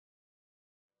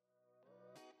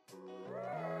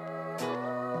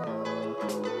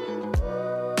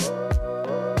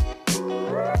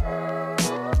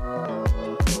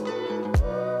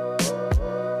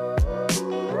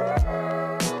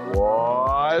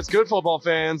guys, good football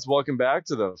fans. Welcome back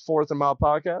to the Fourth and Mile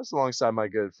podcast alongside my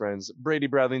good friends Brady,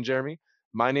 Bradley, and Jeremy.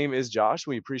 My name is Josh.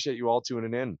 We appreciate you all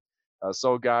tuning in.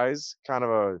 Guys, kind of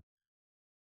a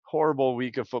horrible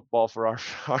week of football for our,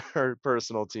 our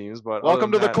personal teams, but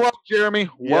welcome to the club, Jeremy.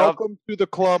 Yep. Welcome to the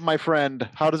club, my friend.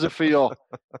 How does it feel?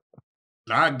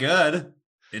 Not good.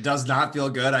 It does not feel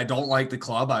good. I don't like the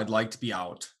club. I'd like to be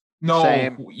out. No,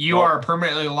 Same. you are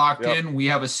permanently locked Yep. in. We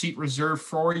have a seat reserved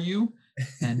for you,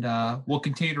 and we'll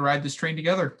continue to ride this train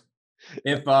together.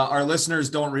 If our listeners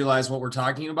don't realize what we're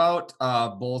talking about,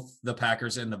 both the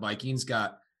Packers and the Vikings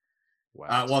got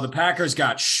the Packers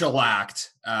got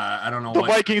shellacked. I don't know. The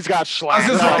Vikings got shellacked.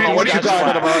 What are you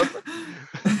talking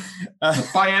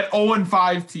about? By an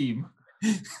 0-5 team.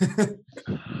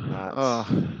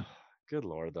 Good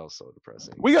Lord, that was so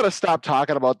depressing. We got to stop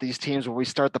talking about these teams when we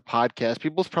start the podcast.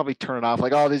 People's probably turning off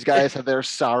like, oh, these guys have their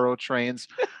sorrow trains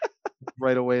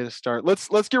right away to start. Let's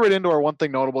get right into our one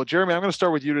thing notable. Jeremy, I'm going to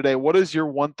start with you today. What is your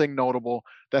one thing notable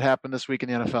that happened this week in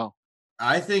the NFL?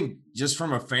 I think just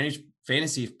from a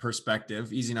fantasy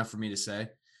perspective, easy enough for me to say.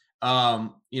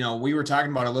 We were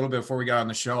talking about it a little bit before we got on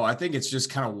the show. I think it's just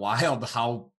kind of wild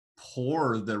how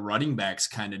poor the running backs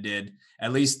kind of did,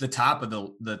 at least the top of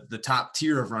the top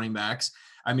tier of running backs.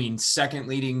 I mean, second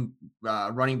leading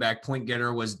running back point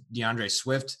getter was DeAndre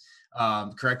Swift.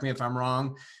 Correct me if I'm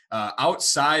wrong.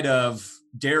 Outside of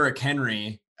Derrick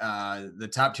Henry, the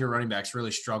top tier running backs really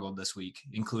struggled this week,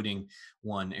 including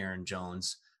one Aaron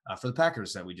Jones for the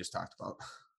Packers that we just talked about.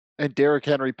 And Derrick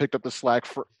Henry picked up the slack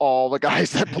for all the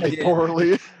guys that played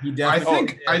poorly.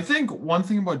 I think one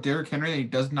thing about Derrick Henry that he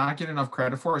does not get enough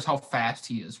credit for is how fast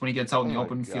he is when he gets out in the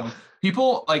open field.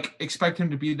 People expect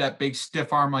him to be that big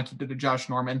stiff arm like he did to Josh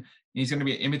Norman. And he's going to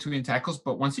be in between tackles,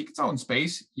 but once he gets out in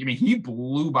space, he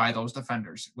blew by those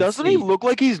defenders. Doesn't he look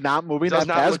like he's not moving that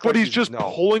fast, but he's just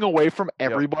pulling away from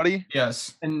everybody? Yep.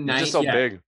 Yes. And he's just so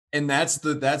big. And that's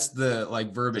the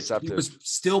verbiage. Deceptive. He was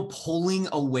still pulling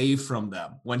away from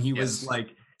them when he was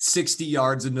 60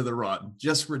 yards into the run.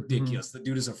 Just ridiculous. Mm-hmm. The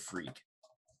dude is a freak.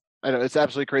 I know, it's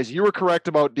absolutely crazy. You were correct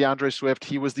about DeAndre Swift.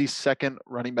 He was the second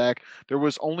running back. There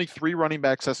was only 3 running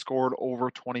backs that scored over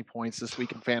 20 points this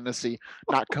week in fantasy,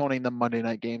 not counting the Monday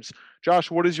night games. Josh,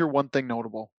 what is your one thing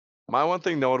notable? My one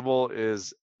thing notable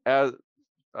is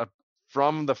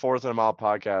from the Fourth and a Mile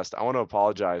podcast, I want to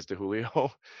apologize to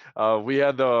Julio. We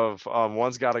had the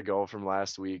one's got to go from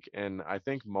last week, and I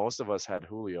think most of us had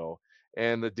Julio.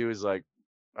 And the dude's like,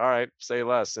 all right, say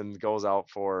less, and goes out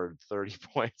for 30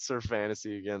 points for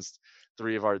fantasy against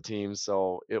 3 of our teams.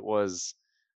 So it was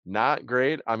not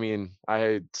great. I mean,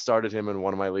 I started him in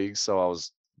one of my leagues, so I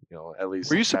was, at least.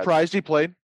 Were you surprised he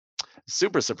played?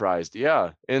 Super surprised,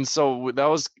 yeah. And so that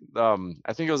was,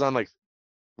 I think it was on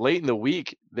late in the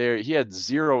week there, he had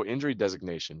 0 injury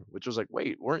designation, which was like,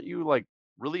 wait, weren't you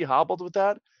really hobbled with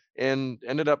that? And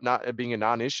ended up not being a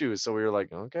non-issue. So we were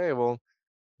like, okay, well,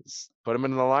 let's put him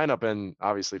in the lineup. And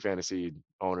obviously fantasy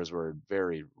owners were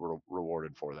very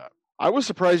rewarded for that. I was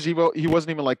surprised he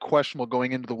wasn't even questionable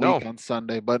going into the week on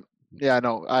Sunday, but yeah,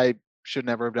 no, I should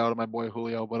never have doubted my boy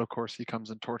Julio, but of course he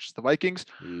comes and torches the Vikings.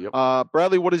 Yep.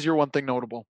 Bradley, what is your one thing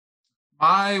notable?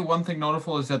 My one thing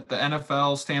notable is that the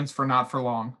NFL stands for not for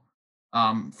long,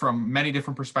 from many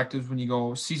different perspectives when you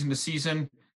go season to season,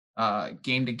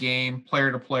 game to game,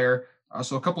 player to player.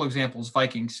 So a couple examples: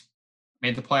 Vikings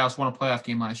made the playoffs, won a playoff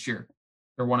game last year.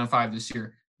 They're 1-5 this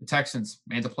year. The Texans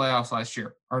made the playoffs last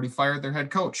year, already fired their head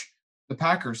coach. The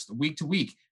Packers, week to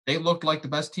week, they looked like the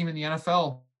best team in the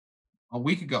NFL a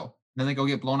week ago. Then they go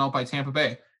get blown out by Tampa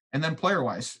Bay. And then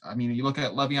player-wise, I mean, you look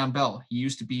at Le'Veon Bell. He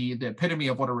used to be the epitome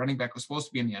of what a running back was supposed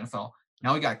to be in the NFL.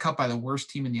 Now he got cut by the worst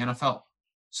team in the NFL.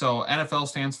 So NFL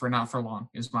stands for not for long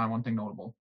is my one thing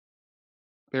notable.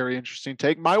 Very interesting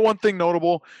take. My one thing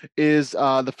notable is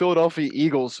the Philadelphia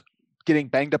Eagles getting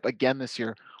banged up again this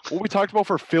year. What we talked about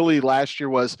for Philly last year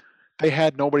was they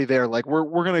had nobody there. We're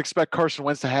going to expect Carson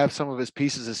Wentz to have some of his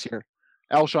pieces this year.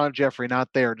 Alshon Jeffrey, not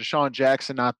there. Deshaun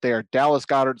Jackson, not there. Dallas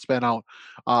Goedert's been out.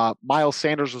 Miles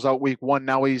Sanders was out week 1.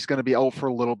 Now he's going to be out for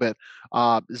a little bit.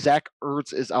 Zach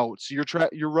Ertz is out. So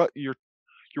you're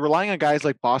relying on guys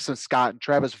like Boston Scott and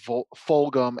Travis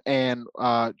Fulgham and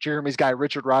Jeremy's guy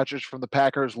Richard Rodgers from the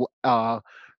Packers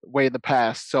way in the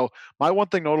past. So my one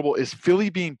thing notable is Philly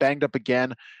being banged up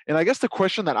again. And I guess the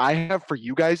question that I have for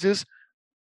you guys is,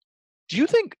 do you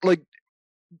think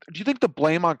the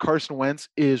blame on Carson Wentz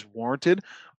is warranted?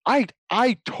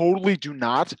 I totally do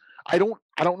not. I don't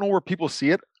know where people see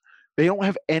it. They don't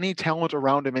have any talent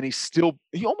around him, and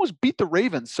he almost beat the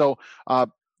Ravens. So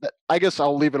I guess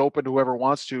I'll leave it open to whoever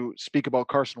wants to speak about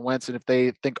Carson Wentz and if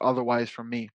they think otherwise from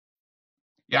me.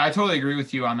 Yeah, I totally agree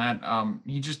with you on that.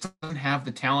 He just doesn't have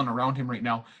the talent around him right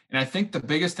now. And I think the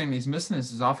biggest thing he's missing is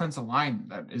his offensive line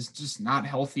that is just not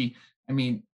healthy. I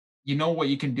mean, you know what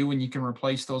you can do when you can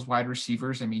replace those wide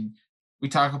receivers. I mean, we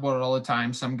talk about it all the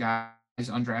time. Some guys,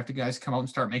 undrafted guys, come out and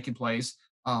start making plays.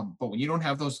 But when you don't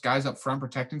have those guys up front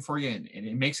protecting for you, and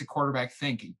it makes a quarterback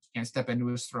think he can't step into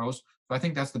his throws. So I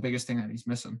think that's the biggest thing that he's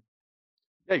missing.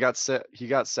 Yeah, he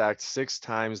got sacked 6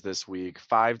 times this week,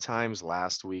 5 times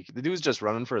last week. The dude's just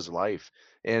running for his life.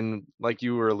 And like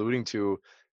you were alluding to,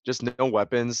 just no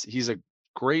weapons. He's a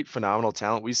great, phenomenal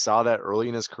talent. We saw that early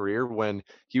in his career when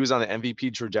he was on the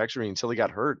MVP trajectory until he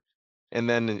got hurt. And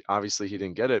then obviously he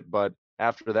didn't get it. But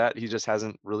after that, he just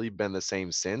hasn't really been the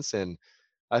same since. And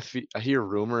I hear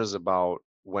rumors about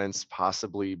Wentz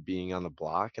possibly being on the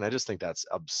block. And I just think that's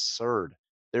absurd.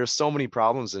 There's so many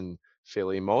problems in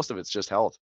Philly. Most of it's just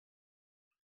health.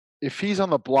 If he's on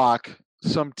the block,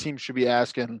 some team should be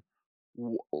asking,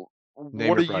 Name what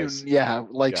your are you? price. Yeah,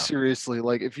 like Yeah. seriously,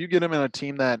 like if you get him in a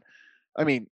team that, I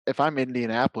mean, if I'm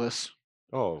Indianapolis,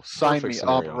 Oh, sign perfect me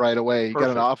up scenario. right away. You got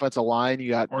an Perfect. offensive line.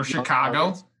 You got Or young Chicago.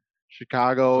 targets.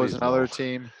 Chicago is Please another no.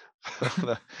 team.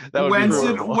 that would be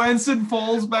horrible. Wentz and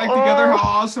Foles back together. How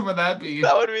awesome would that be?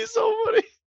 That would be so funny.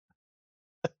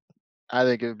 I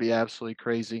think it would be absolutely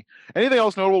crazy. Anything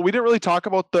else notable? We didn't really talk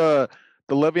about the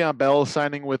Le'Veon Bell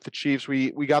signing with the Chiefs.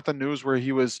 We got the news where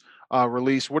he was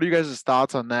released. What are you guys'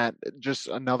 thoughts on that? Just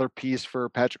another piece for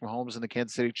Patrick Mahomes and the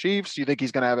Kansas City Chiefs. Do you think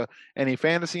he's going to have any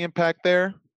fantasy impact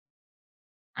there?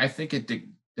 I think it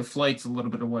deflates a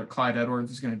little bit of what Clyde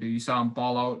Edwards is going to do. You saw him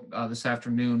ball out this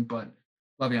afternoon, but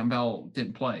Le'Veon Bell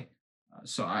didn't play.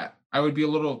 So I would be a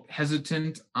little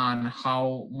hesitant on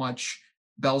how much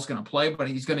Bell's going to play, but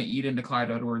he's going to eat into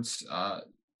Clyde Edwards'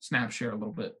 snap share a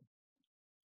little bit.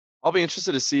 I'll be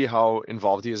interested to see how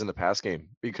involved he is in the pass game,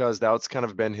 because that's kind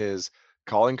of been his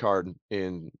calling card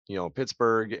in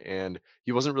Pittsburgh, and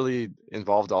he wasn't really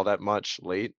involved all that much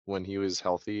late when he was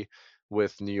healthy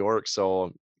with New York.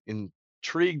 So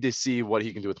intrigued to see what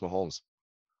he can do with Mahomes.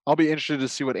 I'll be interested to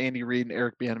see what Andy Reid and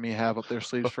Eric Bieniemy have up their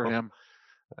sleeves for him.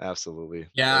 Absolutely.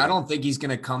 Yeah, I don't think he's going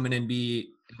to come in and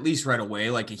be, at least right away,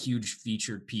 like a huge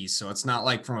featured piece. So it's not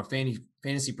like, from a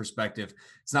fantasy perspective,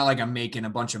 it's not like I'm making a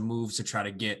bunch of moves to try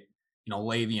to get,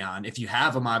 Le'Veon. If you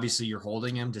have him, obviously you're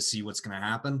holding him to see what's going to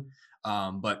happen.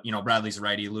 But, Bradley's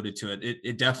right. He alluded to it.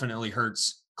 It definitely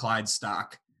hurts Clyde's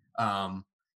stock.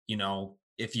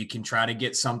 If you can try to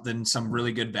get some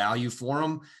really good value for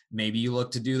him, maybe you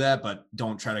look to do that, but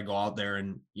don't try to go out there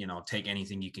and, take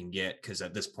anything you can get, because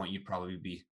at this point you'd probably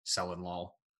be selling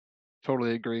low.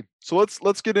 Totally agree. So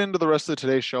let's get into the rest of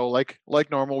today's show. Like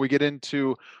normal, we get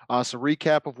into some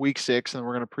recap of week 6, and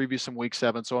we're going to preview some week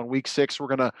 7. So on week 6, we're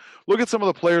going to look at some of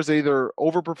the players that either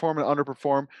overperform and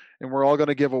underperform, and we're all going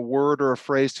to give a word or a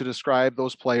phrase to describe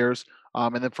those players.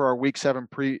 And then for our week 7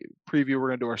 preview, we're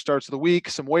going to do our starts of the week,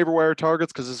 some waiver wire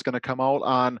targets, because this is going to come out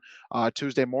on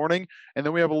Tuesday morning. And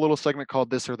then we have a little segment called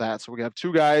This or That. So we have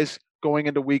 2 guys going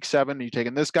into week 7. Are you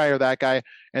taking this guy or that guy?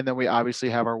 And then we obviously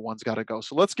have our one's got to go.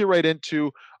 So let's get right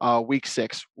into week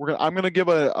 6. I'm going to give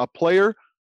a player,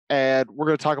 and we're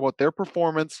going to talk about their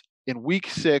performance in week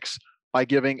 6 by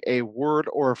giving a word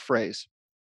or a phrase.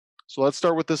 So let's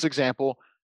start with this example.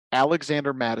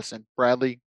 Alexander Mattison.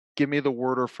 Bradley, give me the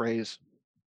word or phrase.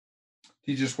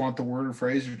 Do you just want the word or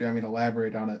phrase, or do you want me to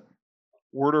elaborate on it?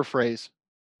 Word or phrase.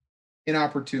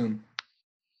 Inopportune.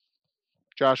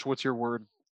 Josh, what's your word?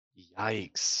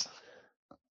 Yikes.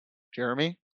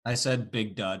 Jeremy? I said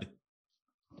big dud.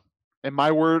 And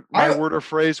my word or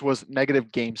phrase was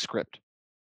negative game script.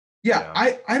 Yeah.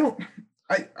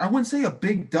 I wouldn't say a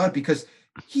big dud, because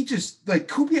he just, like,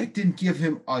 Kubiak didn't give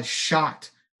him a shot.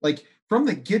 Like, from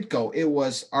the get-go, it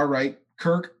was, all right,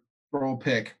 Kirk, throw a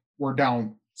pick. We're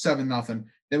down 7-0.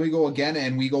 Then we go again,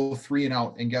 and we go 3 and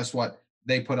out. And guess what?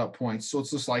 They put up points. So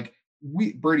it's just like,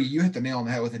 Brady, you hit the nail on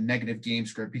the head with a negative game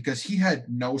script, because he had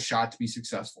no shot to be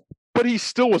successful. But he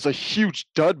still was a huge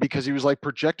dud, because he was like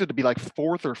projected to be like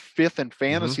 4th or 5th in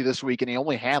fantasy this week, and he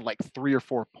only had like 3 or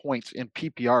 4 points in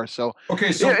PPR. So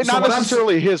okay, so not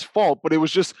necessarily his fault, but it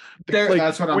was just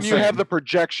that's what I'm when saying. You have the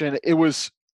projection, it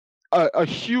was a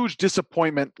huge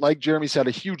disappointment. Like Jeremy said,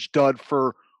 a huge dud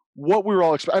for what we were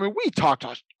all expecting. I mean, we talked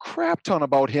a crap ton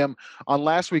about him on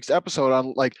last week's episode.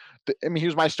 On he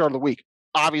was my start of the week.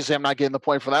 Obviously, I'm not getting the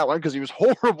point for that one, because he was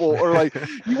horrible, or like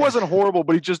he wasn't horrible,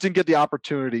 but he just didn't get the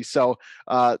opportunity. So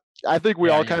I think we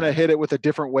all kind of hit it with a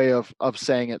different way of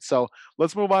saying it. So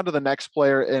let's move on to the next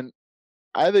player. And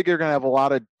I think you're going to have a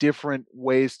lot of different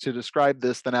ways to describe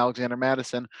this than Alexander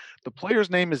Mattison. The player's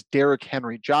name is Derrick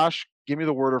Henry. Josh, give me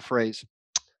the word or phrase.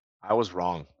 I was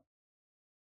wrong.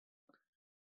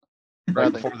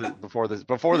 Right Bradley.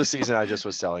 before the season, I just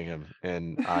was selling him,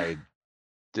 and I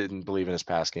didn't believe in his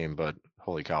pass game. But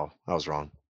holy cow, I was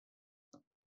wrong.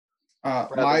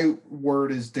 Bradley. My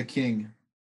word is the king.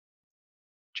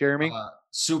 Jeremy,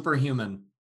 Superhuman.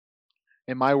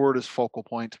 and my word is focal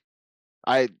point.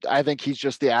 I think he's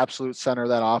just the absolute center of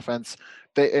that offense.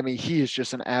 He is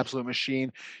just an absolute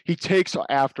machine. He takes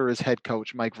after his head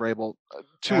coach, Mike Vrabel,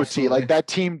 to a T. Absolutely. Like that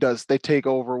team does. They take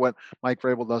over what Mike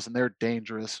Vrabel does, and they're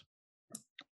dangerous.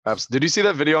 Did you see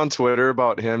that video on Twitter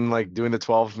about him like doing the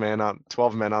 12 men on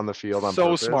the field on So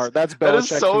purpose? smart. That's That is Belichick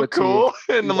to so a T. cool.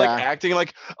 And I'm like Yeah. acting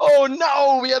like, oh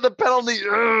no, we had the penalty.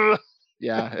 Ugh.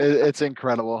 Yeah, it's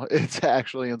incredible. It's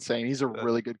actually insane. He's a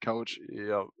really good coach.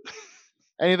 Yep.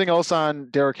 Anything else on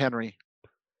Derrick Henry?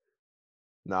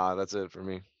 Nah, that's it for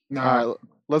me. No, All right,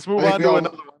 let's move think on we to all-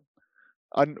 another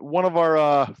one. One of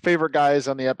our favorite guys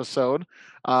on the episode,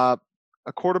 a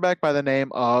quarterback by the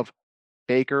name of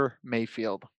Baker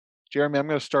Mayfield. Jeremy, I'm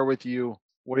going to start with you.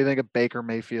 What do you think of Baker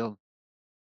Mayfield?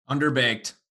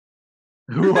 Underbaked.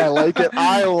 Ooh, I like it.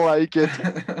 I like it.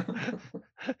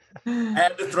 I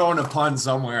had to throw in a pun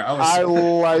somewhere. I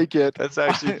like it. That's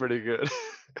actually pretty good.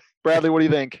 Bradley, what do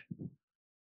you think?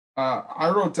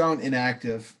 I wrote down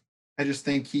inactive. I just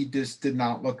think he just did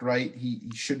not look right. He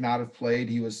should not have played.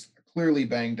 He was clearly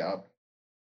banged up.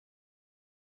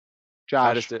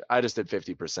 Josh. I just did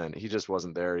 50%. He just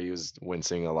wasn't there. He was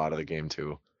wincing a lot of the game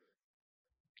too.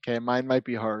 Okay, mine might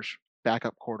be harsh.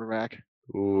 Backup quarterback.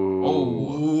 Ooh.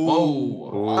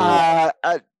 Oh,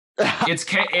 Ooh.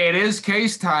 it is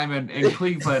case time in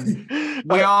Cleveland. We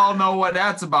But all know what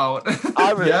that's about.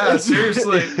 Yeah,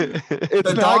 seriously. it's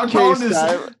the not dog case pound is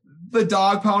time. the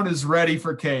dog pound is ready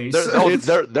for case.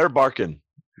 They're barking.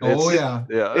 Oh, It's-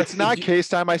 yeah. It's not case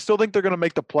time. I still think they're going to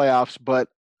make the playoffs, but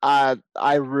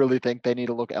I really think they need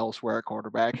to look elsewhere at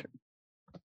quarterback.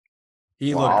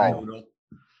 He Wow. looked brutal.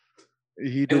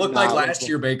 He It did looked like not look last good.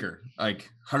 year Baker. Like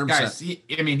 100%. Guys,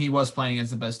 he was playing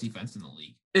against the best defense in the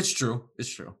league. It's true. It's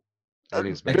true. I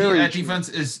think it's That, better. Very that true. defense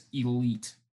is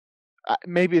elite.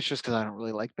 Maybe it's just because I don't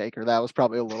really like Baker. That was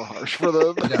probably a little harsh for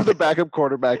the Yeah. the backup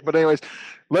quarterback. But anyways,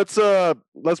 let's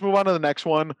move on to the next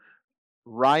one.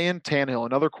 Ryan Tannehill,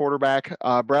 another quarterback.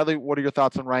 Bradley, what are your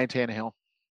thoughts on Ryan Tannehill?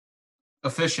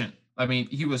 Efficient. I mean,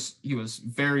 he was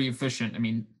very efficient. I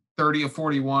mean, 30 of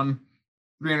 41,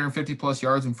 350 plus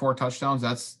yards and 4 touchdowns.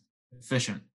 That's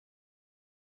efficient.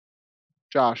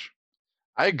 Josh.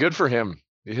 Good for him.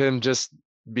 Him just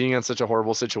being in such a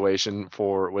horrible situation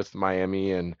with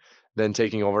Miami and then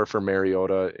taking over for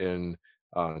Mariota in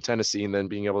Tennessee and then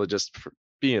being able to just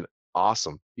being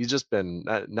awesome. He's just been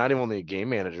not even only a game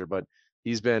manager, but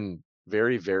he's been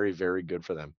very, very, very good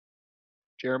for them.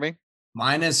 Jeremy.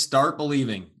 Mine is start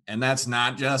believing. And that's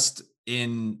not just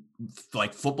in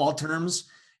like football terms,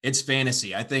 it's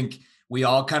fantasy. I think we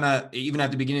all kind of, even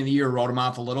at the beginning of the year, wrote him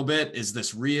off a little bit. Is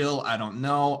this real? I don't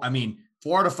know. I mean,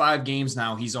 4 out of 5 games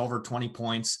now, he's over 20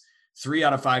 points. 3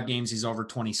 out of 5 games, he's over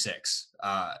 26.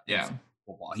 Yeah.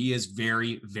 Football. He is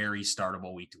very, very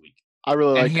startable week to week. I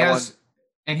really And like he that has one.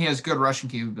 and he has good rushing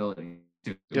capability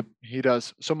too. Yep, he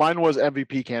does. So mine was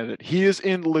MVP candidate. He is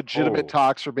in legitimate Oh.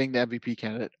 talks for being the MVP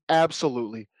candidate.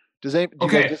 Absolutely. Do you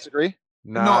Okay. guys disagree?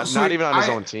 Not so even on his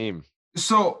I- own team.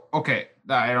 So okay,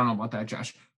 I don't know about that,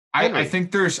 Josh. I Henry.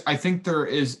 think there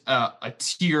is a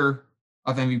tier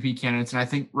of MVP candidates, and I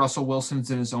think Russell Wilson's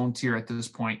in his own tier at this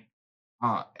point.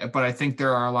 But I think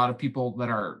there are a lot of people that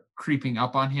are creeping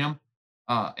up on him,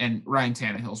 and Ryan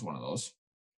Tannehill's one of those.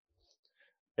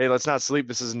 Hey, let's not sleep.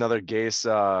 This is another Gase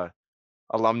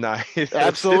alumni.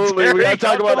 Absolutely. We got to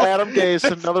talk about Adam Gase,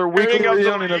 another weekly tearing up the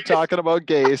reunion of league. talking about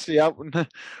Gase. Yep.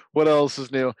 What else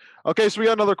is new? Okay, so we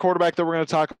got another quarterback that we're going to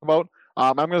talk about.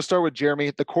 I'm going to start with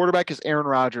Jeremy. The quarterback is Aaron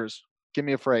Rodgers. Give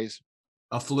me a phrase.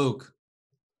 A fluke.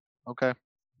 Okay.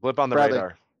 Blip on the Bradley.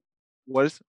 radar. What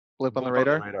is blip on the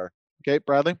radar? radar. Okay,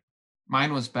 Bradley.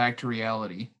 Mine was back to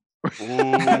reality.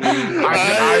 Ooh.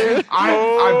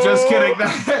 I'm just kidding.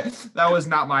 That was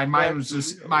not mine. Mine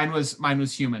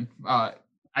was human.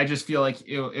 I just feel like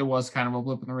it was kind of a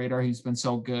blip in the radar. He's been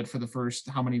so good for the first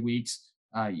how many weeks?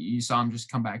 You saw him just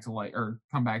come back to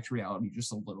reality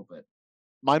just a little bit.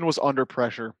 Mine was under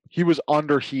pressure. He was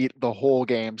under heat the whole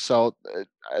game. So,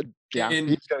 yeah, And-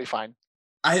 he's going to be fine.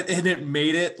 And it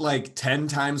made it like 10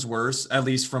 times worse, at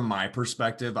least from my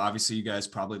perspective. Obviously, you guys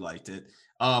probably liked it.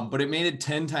 But it made it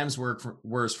 10 times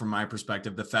worse from my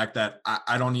perspective. The fact that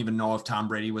I don't even know if Tom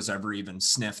Brady was ever even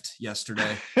sniffed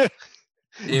yesterday.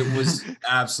 It was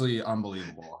absolutely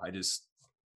unbelievable. It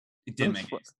didn't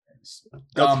That's make any sense.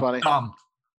 That's funny. Dumb.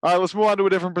 All right, let's move on to a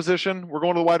different position. We're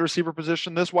going to the wide receiver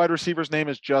position. This wide receiver's name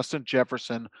is Justin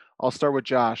Jefferson. I'll start with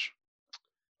Josh.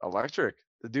 electric.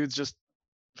 The dude's just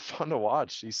fun to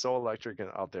watch. He's so electric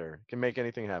out there. Can make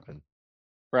anything happen.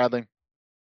 Bradley.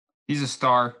 He's a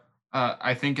star.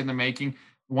 I think in the making.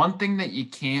 One thing that you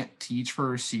can't teach for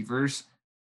receivers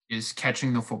is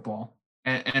catching the football,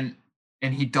 and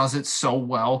he does it so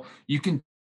well. You can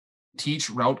teach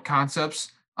route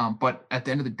concepts, but at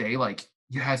the end of the day, like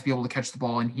you have to be able to catch the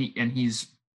ball, and he's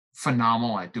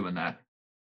phenomenal at doing that.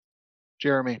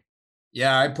 Jeremy.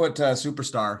 Yeah, I put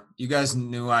superstar. You guys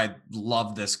knew I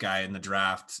loved this guy in the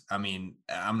draft. I mean,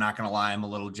 I'm not gonna lie, I'm a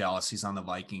little jealous. He's on the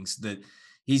Vikings. That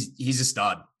he's a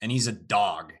stud and he's a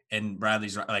dog. And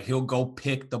Bradley's right, like he'll go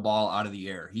pick the ball out of the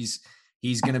air. He's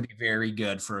gonna be very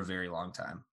good for a very long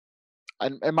time.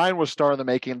 And mine was star in the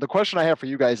making. The question I have for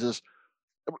you guys is,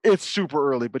 it's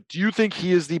super early, but do you think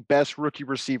he is the best rookie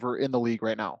receiver in the league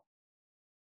right now?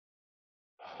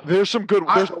 There's a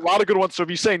lot of good ones. So if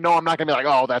you say no, I'm not gonna be like,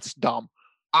 oh, that's dumb.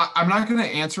 I'm not going to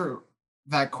answer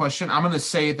that question. I'm going to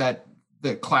say that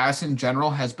the class in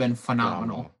general has been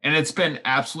phenomenal, and it's been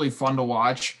absolutely fun to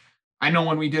watch. I know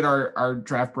when we did our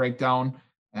draft breakdown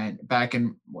and back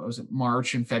in, what was it,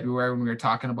 March and February, when we were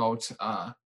talking about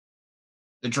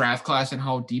the draft class and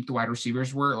how deep the wide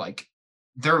receivers were, like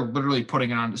they're literally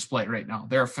putting it on display right now.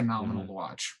 They're phenomenal to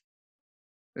watch.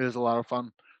 It is a lot of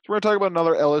fun. So we're going to talk about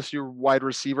another LSU wide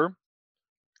receiver,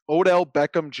 Odell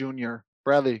Beckham Jr.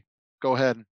 Bradley, go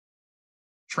ahead.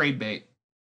 Trade bait.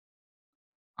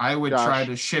 I would try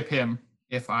to ship him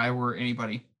if I were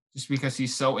anybody, just because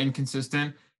he's so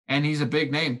inconsistent and he's a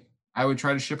big name. I would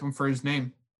try to ship him for his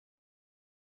name.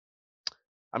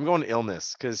 I'm going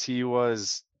illness because he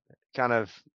was kind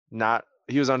of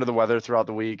he was under the weather throughout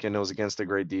the week and it was against a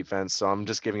great defense. So I'm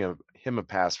just giving him a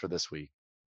pass for this week.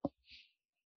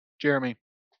 Jeremy.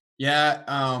 Yeah,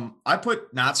 I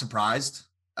put not surprised.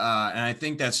 And I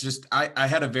think that's just, I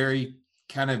had a very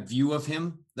kind of view of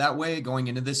him that way going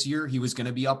into this year. He was going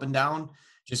to be up and down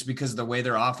just because of the way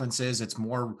their offense is. It's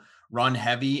more run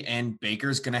heavy, and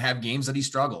Baker's going to have games that he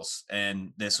struggles.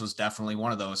 And this was definitely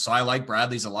one of those. So I like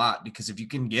Bradley's a lot because if you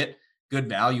can get good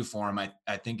value for him,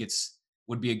 I think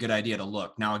would be a good idea to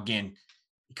look. Now, again,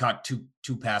 he caught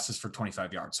two passes for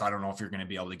 25 yards. So I don't know if you're going to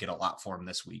be able to get a lot for him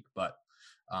this week, but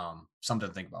something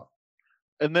to think about.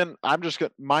 And then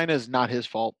mine is not his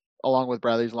fault, along with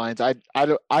Bradley's lines. I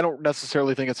don't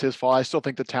necessarily think it's his fault. I still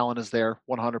think the talent is there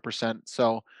 100%.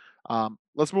 So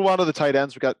let's move on to the tight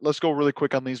ends. Let's go really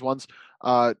quick on these ones.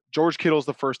 George Kittle's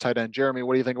the first tight end. Jeremy,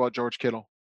 what do you think about George Kittle?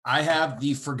 I have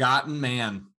the forgotten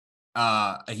man.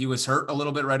 He was hurt a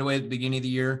little bit right away at the beginning of the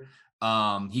year.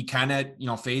 He kind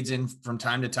of, fades in from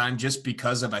time to time just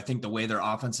because of, I think, the way their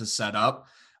offense is set up.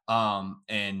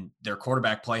 And their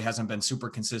quarterback play hasn't been super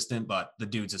consistent, but the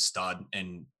dude's a stud.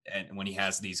 And when he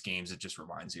has these games, it just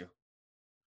reminds you.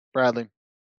 Bradley.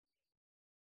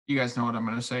 You guys know what I'm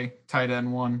going to say. Tight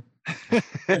end 1.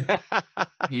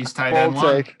 He's tight end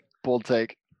 1. Bold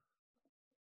take.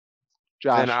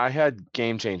 Josh. And I had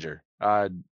game changer.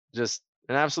 Just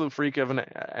an absolute freak of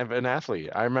an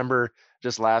athlete. I remember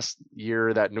just last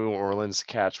year that New Orleans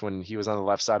catch when he was on the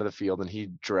left side of the field and he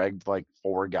dragged like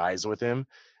 4 guys with him.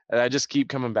 And I just keep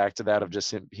coming back to that of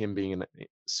just him being a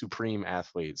supreme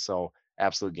athlete. So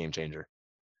absolute game changer.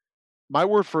 My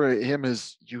word for him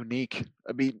is unique.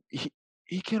 I mean,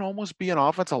 he can almost be an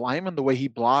offensive lineman the way he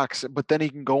blocks, but then he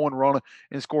can go and run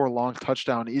and score a long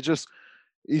touchdown.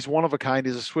 He's one of a kind.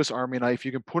 He's a Swiss Army knife.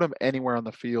 You can put him anywhere on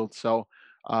the field. So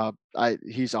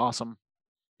he's awesome.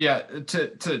 Yeah,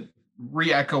 to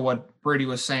re-echo what Brady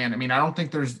was saying, I mean, I don't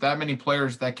think there's that many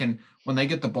players that can, when they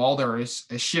get the ball, they're as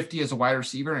shifty as a wide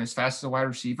receiver and as fast as a wide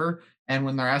receiver. And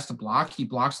when they're asked to block, he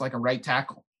blocks like a right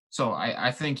tackle. So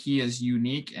I think he is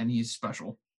unique and he's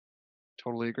special.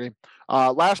 Totally agree.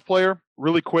 Last player,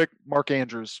 really quick, Mark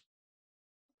Andrews.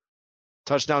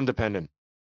 Touchdown dependent.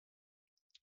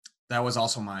 That was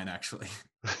also mine, actually.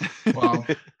 Wow.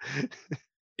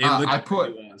 I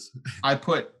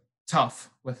put tough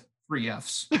with 3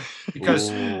 Fs because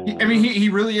he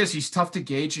really is. He's tough to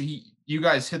gauge. You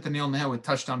guys hit the nail on the head with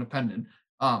touchdown dependent.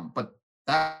 But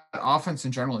that offense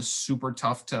in general is super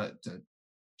tough to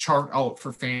chart out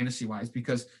for fantasy wise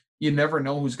because you never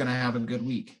know who's going to have a good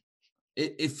week.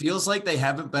 It feels like they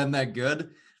haven't been that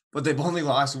good, but they've only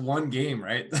lost 1 game,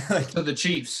 right? To the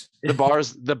Chiefs. The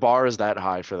bar is that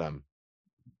high for them.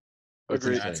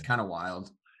 It's kind of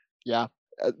wild. Yeah.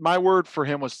 My word for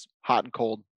him was hot and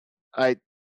cold.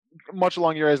 Much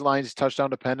along your guys' lines, he's touchdown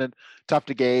dependent, tough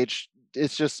to gauge.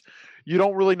 It's just, you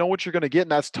don't really know what you're going to get.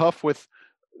 And that's tough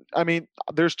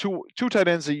there's two tight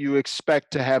ends that you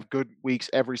expect to have good weeks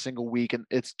every single week. And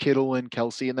it's Kittle and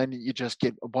Kelsey. And then you just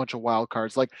get a bunch of wild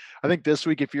cards. Like I think this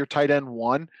week, if you're tight end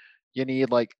 1, you need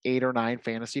like 8 or 9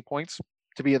 fantasy points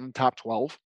to be in the top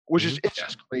 12, which is it's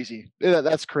just crazy.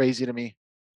 That's crazy to me.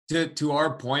 To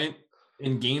our point,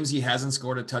 in games he hasn't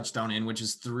scored a touchdown in, which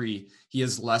is 3, he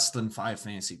has less than 5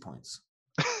 fantasy points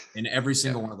in every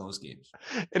single one of those games.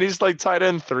 And he's like tight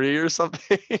end 3 or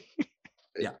something.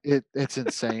 Yeah. It's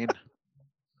insane.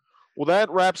 Well, that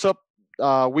wraps up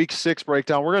week 6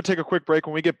 breakdown. We're going to take a quick break.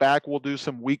 When we get back, we'll do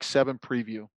some week 7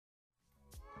 preview.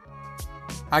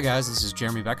 Hi guys, this is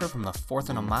Jeremy Becker from the Fourth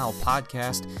and a Mile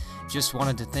podcast. Just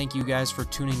wanted to thank you guys for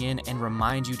tuning in and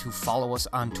remind you to follow us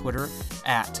on Twitter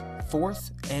at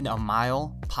Fourth and a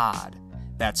Mile Pod.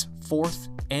 That's Fourth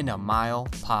and a Mile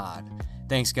Pod.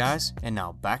 Thanks guys, and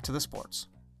now back to the sports.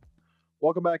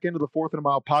 Welcome back into the Fourth and a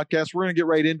Mile podcast. We're going to get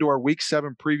right into our week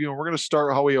 7 preview, and we're going to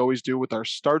start how we always do with our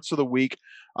starts of the week.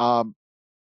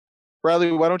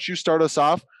 Bradley, why don't you start us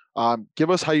off? Give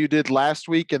us how you did last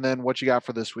week and then what you got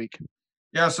for this week.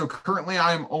 Yeah, so currently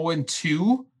I'm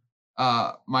 0-2.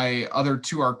 My other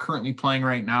 2 are currently playing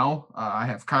right now. I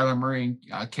have Kyler Murray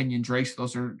and Kenyon Drake. So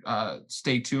those are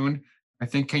stay tuned. I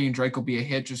think Kenyon Drake will be a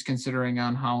hit just considering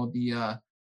on how the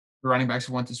running backs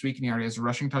went this week, and he already has a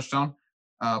rushing touchdown.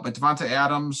 But Devonta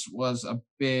Adams was a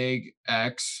big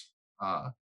X,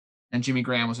 and Jimmy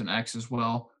Graham was an X as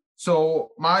well.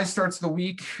 So my starts of the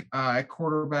week at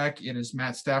quarterback, it is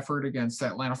Matt Stafford against the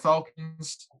Atlanta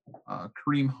Falcons,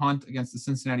 Kareem Hunt against the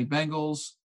Cincinnati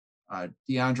Bengals,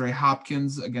 DeAndre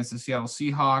Hopkins against the Seattle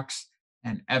Seahawks,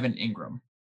 and Evan Ingram.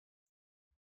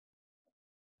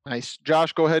 Nice.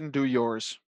 Josh, go ahead and do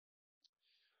yours.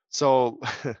 So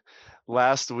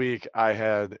last week I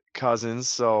had Cousins,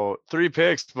 so 3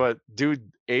 picks, but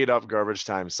dude ate up garbage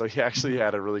time. So he actually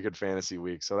had a really good fantasy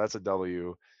week. So that's a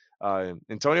W.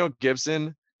 Antonio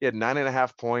Gibson, he had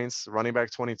 9.5 points, running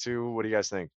back 22. What do you guys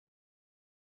think?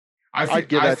 I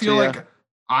feel like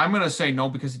I'm going to say no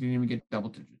because he didn't even get double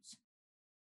digits.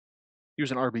 He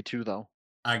was an RB2 though.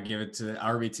 I give it to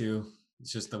RB2.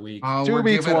 It's just the week. 2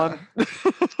 beats 1.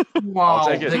 Wow. I'll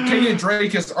take it. Kenyon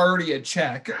Drake is already a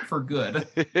check for good.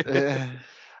 I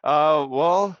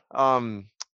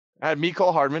had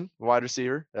Mecole Hardman, wide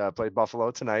receiver, played Buffalo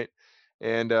tonight,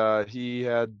 and he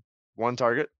had 1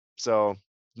 target, so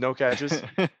no catches,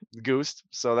 goosed.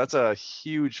 So that's a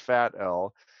huge fat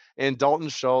L. And Dalton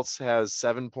Schultz has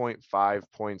 7.5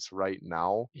 points right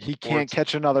now. He can't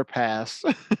catch another pass.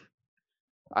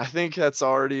 I think that's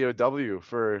already a W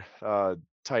for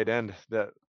tight end.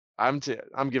 That I'm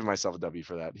giving myself a W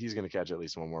for that. He's going to catch at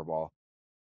least 1 more ball.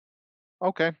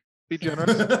 Okay, be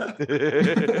generous.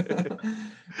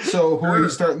 So who are you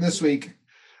starting this week?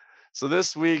 So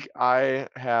this week I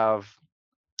have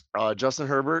Justin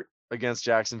Herbert against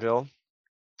Jacksonville.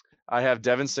 I have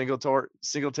Devin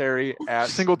Singletary at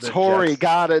Singletary,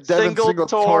 got it. Devin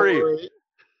Singletary.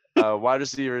 Wide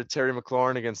receiver Terry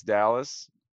McLaurin against Dallas,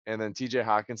 and then TJ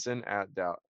Hawkinson at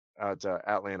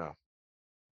Atlanta.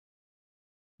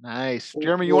 Nice.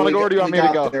 Jeremy, you want to go or do you want me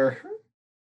to go? There.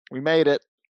 We made it.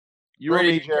 You and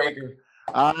me, Jeremy.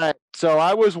 All right. So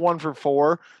I was 1 for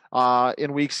 4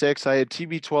 in week 6. I had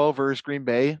TB12 versus Green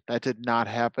Bay. That did not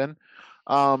happen.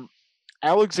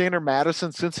 Alexander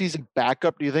Madison, since he's a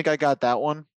backup, do you think I got that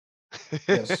one?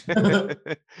 Yes.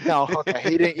 No, okay.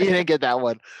 He didn't get that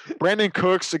one. Brandon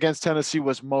Cooks against Tennessee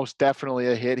was most definitely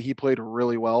a hit. He played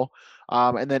really well.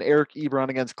 And then Eric Ebron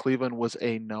against Cleveland was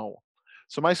a no.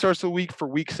 So my starts of the week for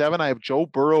week 7, I have Joe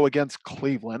Burrow against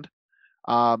Cleveland.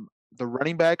 The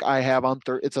running back I have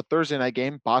it's a Thursday night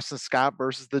game, Boston Scott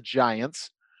versus the Giants.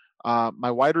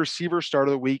 My wide receiver start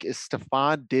of the week is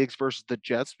Stephon Diggs versus the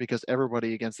Jets because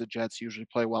everybody against the Jets usually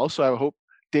play well. So I hope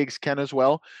Diggs can as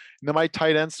well. And then my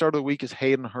tight end start of the week is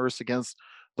Hayden Hurst against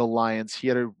the Lions. He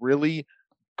had a really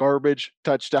garbage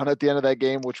touchdown at the end of that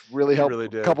game, which really helped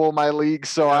a couple of my leagues.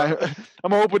 So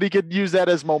I'm hoping he could use that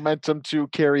as momentum to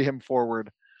carry him forward.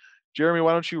 Jeremy,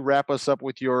 why don't you wrap us up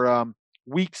with your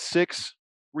week 6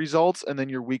 results and then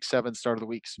your week 7 start of the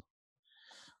weeks.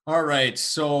 All right.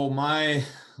 So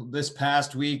this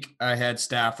past week I had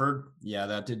Stafford. Yeah,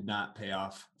 that did not pay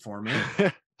off for me.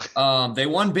 They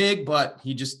won big, but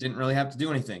he just didn't really have to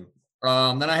do anything.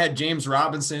 Then I had James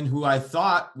Robinson, who I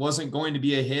thought wasn't going to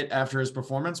be a hit after his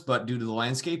performance, but due to the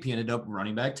landscape, he ended up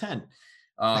running back 10.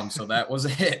 So that was a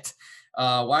hit.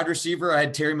 Wide receiver, I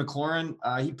had Terry McLaurin.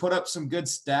 He put up some good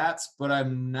stats, but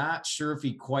I'm not sure if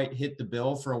he quite hit the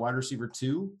bill for a wide receiver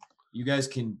 2. You guys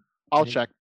can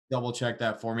double check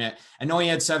that for me. I know he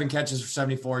had 7 catches for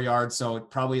 74 yards, so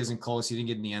it probably isn't close. He didn't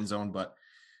get in the end zone, but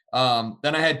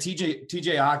then I had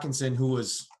TJ Hawkinson, who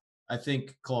was, I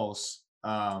think, close.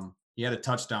 He had a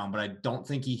touchdown, but I don't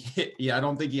think he hit. Yeah, I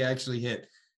don't think he actually hit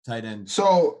tight end.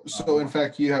 So in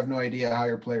fact, you have no idea how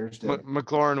your players did.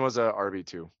 McLaurin was a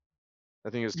RB2. I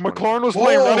think it was 20. McLaurin was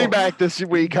playing Whoa. running back this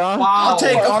week, huh? Wow. I'll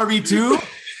take RB2.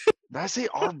 Did I say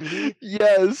RB?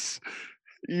 Yes.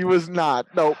 He was not.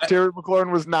 No, Terry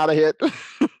McLaurin was not a hit.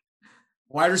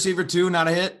 Wide receiver 2, not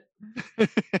a hit.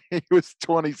 He was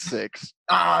 26.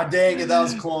 Ah, dang it, that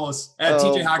was close. Oh,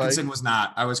 TJ Hawkinson was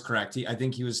not. I was correct. I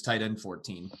think he was tight end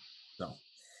 14. So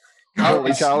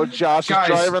Holy cow, Josh is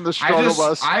driving the struggle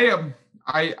bus. I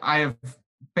have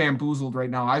bamboozled right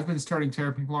now. I've been starting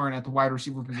Terry McLaurin at the wide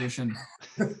receiver position,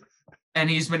 and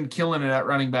he's been killing it at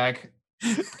running back.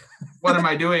 What am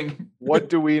I doing? What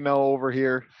do we know over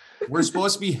here? we're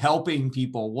supposed to be helping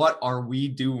people. What are we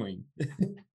doing?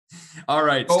 All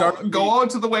right, go on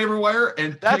to the waiver wire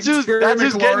and that's pick who's Terry getting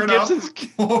McLaurin Gibson's. up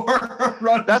for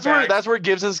running back. That's where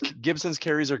Gibson's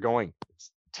carries are going.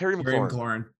 It's Terry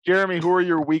McLaurin. Jeremy, who are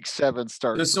your week 7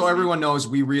 starts? Just so everyone knows,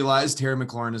 we realized Terry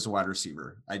McLaurin is a wide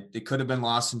receiver. It could have been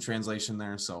lost in translation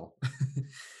there. So,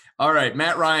 all right,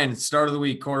 Matt Ryan, start of the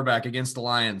week, quarterback against the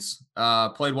Lions.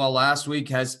 Played well last week.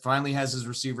 Finally has his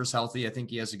receivers healthy. I think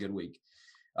he has a good week.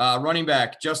 Running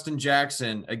back Justin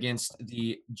Jackson against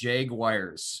the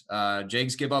Jaguars.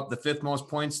 Jags give up the 5th most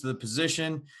points to the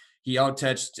position. He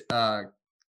out-touched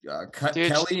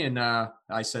Kelly, and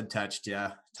I said touched,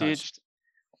 yeah, touched.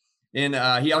 And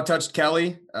he out-touched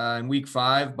Kelly in week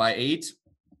 5 by 8,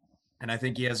 and I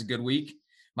think he has a good week.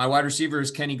 My wide receiver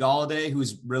is Kenny Golladay,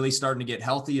 who's really starting to get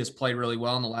healthy, has played really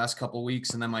well in the last couple of weeks,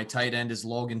 and then my tight end is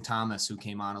Logan Thomas, who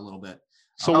came on a little bit.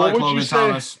 So what would you say?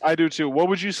 Thomas. I do too. What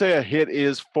would you say a hit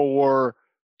is for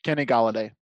Kenny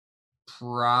Golladay?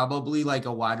 Probably like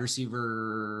a wide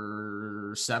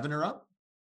receiver 7 or up.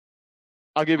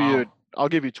 I'll give you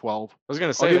 12. I was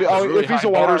gonna say if he's a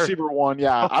wide receiver 1,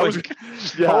 yeah.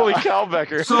 Holy cow,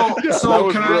 Becker. So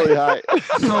can really high.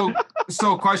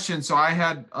 So question. So I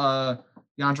had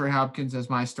DeAndre Hopkins as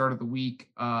my start of the week.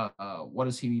 What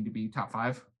does he need to be? Top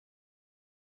 5?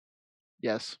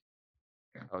 Yes.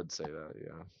 I would say that,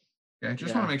 yeah. Yeah,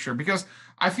 just want to make sure, because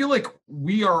I feel like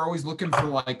we are always looking for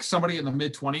like somebody in the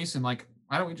mid-20s, and like,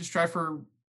 why don't we just try for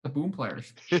the boom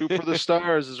players? Shoot for the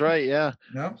stars is right, yeah.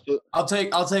 No. I'll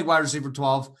take wide receiver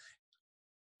 12.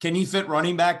 Can he fit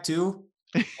running back too?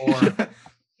 Or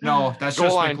no, that's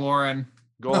just McLaurin.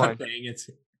 Goal line. Dang it.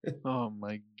 Oh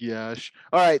my gosh.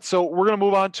 All right, so we're going to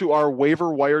move on to our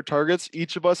waiver wire targets.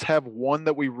 Each of us have one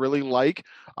that we really like.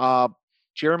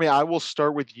 Jeremy, I will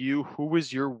start with you. Who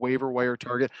is your waiver wire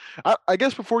target? I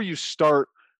guess before you start,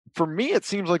 for me, it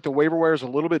seems like the waiver wire is a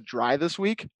little bit dry this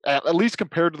week, at least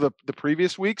compared to the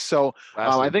previous week. So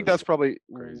I think that's probably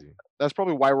crazy. That's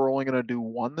probably why we're only going to do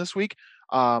one this week.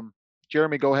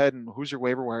 Jeremy, go ahead, and who's your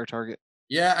waiver wire target?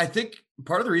 Yeah, I think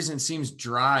part of the reason it seems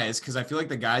dry is because I feel like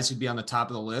the guys who'd be on the top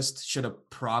of the list should have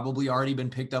probably already been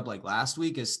picked up like last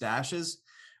week as stashes.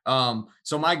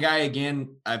 So my guy,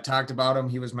 again, I've talked about him.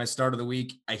 He was my start of the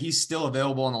week. He's still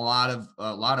available in a lot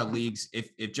of leagues.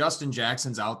 If Justin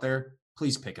Jackson's out there,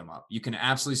 please pick him up. You can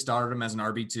absolutely start him as an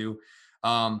RB2.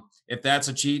 If that's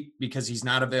a cheat because he's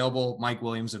not available, Mike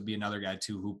Williams would be another guy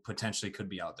too, who potentially could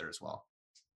be out there as well.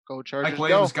 Go Chargers.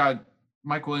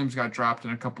 Mike Williams got dropped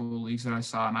in a couple of leagues that I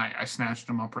saw, and I snatched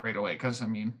him up right away. Cause I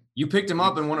mean, you picked him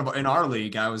up in our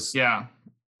league. That was good.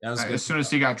 As soon as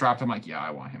he got dropped, I'm like, yeah,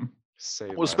 I want him.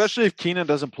 Especially if Keenan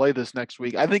doesn't play this next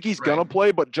week. I think he's gonna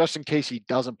play, but just in case he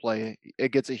doesn't play,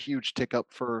 it gets a huge tick up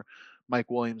for Mike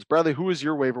Williams. Bradley, who is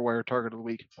your waiver wire target of the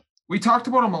week? We talked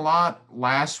about him a lot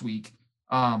last week,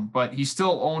 but he's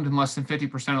still owned in less than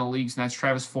 50% of the leagues, and that's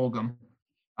Travis Fulgham.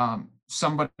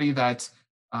 Somebody that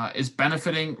is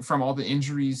benefiting from all the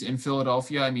injuries in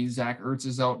Philadelphia. I mean, Zach Ertz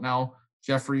is out now.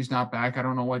 Jeffrey's not back. I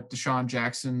don't know what Deshaun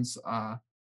Jackson's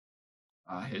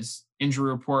his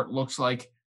injury report looks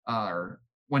like. Or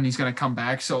when he's going to come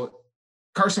back. So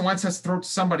Carson Wentz has to throw to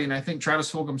somebody, and I think Travis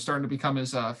Fulgham's starting to become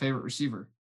his favorite receiver.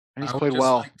 And he's played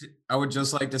well. I would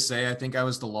just like to say I think I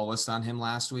was the lowest on him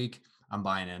last week. I'm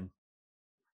buying in.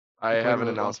 I have an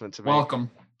announcement to make.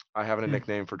 Welcome. I have a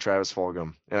nickname for Travis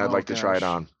Fulgham, and I'd like to try it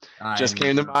on. Just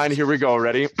came to mind. Here we go.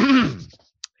 Ready?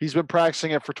 He's been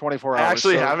practicing it for 24 hours. I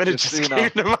actually haven't. It just came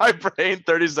to my brain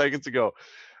 30 seconds ago.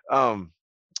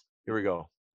 Here we go.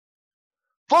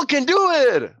 Fulg can do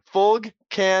it. Fulg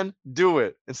can do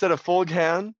it. Instead of Fulg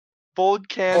can do it.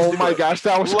 Oh my gosh,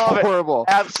 that was horrible.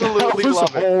 Absolutely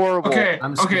love it. Horrible. Okay,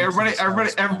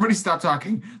 everybody stop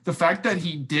talking. The fact that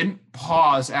he didn't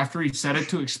pause after he said it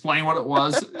to explain what it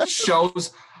was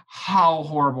shows how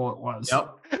horrible it was.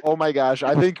 Yep. Oh my gosh,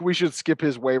 I think we should skip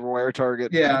his waiver wire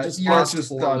target. Yeah, you're just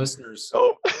done. Listeners.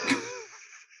 Oh.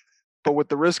 But with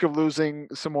the risk of losing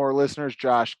some more listeners,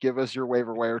 Josh, give us your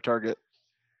waiver wire target.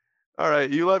 All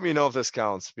right, you let me know if this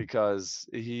counts because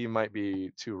he might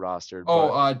be too rostered. Oh,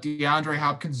 but DeAndre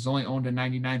Hopkins is only owned in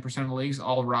 99% of the leagues.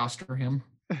 I'll roster him.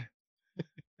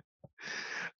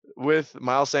 with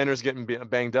Miles Sanders getting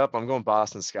banged up, I'm going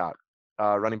Boston Scott,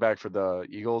 running back for the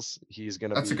Eagles. He's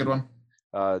going to be That's a good one.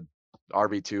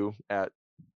 RB2 at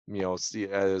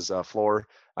as floor.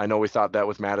 I know we thought that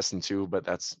with Madison too, but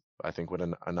that's I think what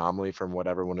an anomaly from what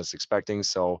everyone is expecting.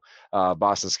 So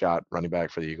Boston Scott, running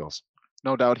back for the Eagles.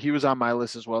 No doubt. He was on my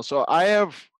list as well. So I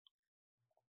have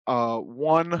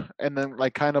one and then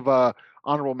like kind of a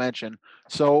honorable mention.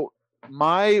 So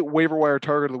my waiver wire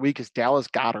target of the week is Dallas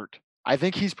Goedert. I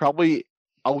think he's probably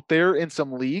out there in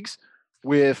some leagues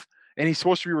and he's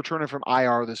supposed to be returning from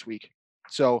IR this week.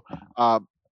 So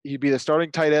he'd be the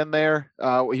starting tight end there.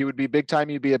 He would be big time.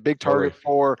 He'd be a big target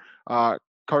for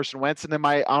Carson Wentz. And then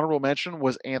my honorable mention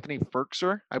was Anthony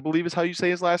Firkser, I believe is how you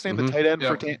say his last name, the tight end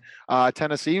for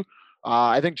Tennessee.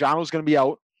 I think John was going to be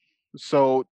out,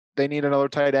 so they need another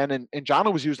tight end, and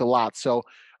John was used a lot. So,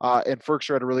 and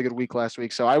Firkser had a really good week last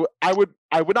week. So I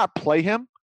would not play him,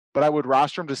 but I would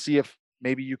roster him to see if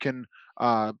maybe you can,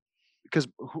 because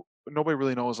nobody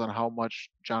really knows on how much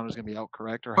John is going to be out,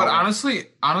 correct? But honestly,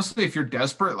 if you're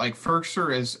desperate, like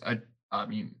Firkser is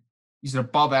he's an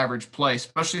above average play,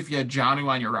 especially if you had Jonnu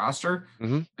on your roster.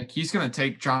 Mm-hmm. Like he's going to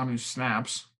take Jonnu's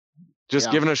snaps. Just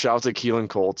giving a shout to Keelan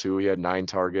Cole too. He had 9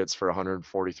 targets for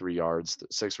 143 yards,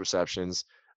 6 receptions.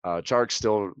 Chark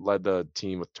still led the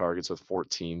team with targets with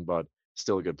 14, but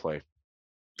still a good play.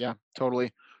 Yeah,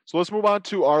 totally. So let's move on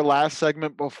to our last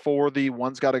segment before the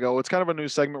one's got to go. It's kind of a new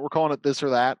segment. We're calling it this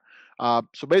or that.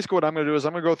 So basically what I'm going to do is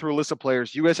I'm going to go through a list of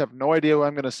players. You guys have no idea what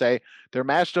I'm going to say. They're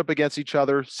matched up against each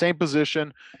other, same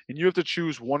position, and you have to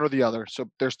choose one or the other. So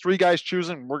there's 3 guys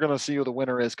choosing. We're going to see who the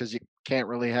winner is because you can't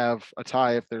really have a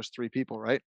tie if there's 3 people,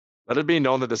 right? Let it be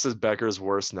known that this is Becker's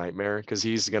worst nightmare because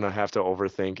he's going to have to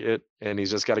overthink it, and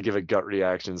he's just got to give a gut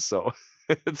reaction. So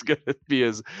it's going to be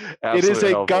his absolute It is a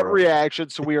hell gut for him. reaction,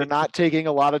 so we are not taking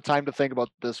a lot of time to think about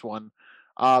this one.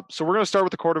 So we're going to start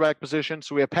with the quarterback position.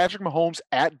 So we have Patrick Mahomes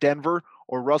at Denver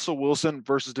or Russell Wilson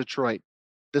versus Detroit.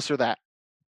 This or that.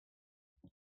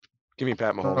 Give me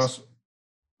Pat Mahomes.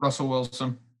 Russell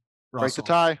Wilson. Break the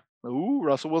tie. Ooh,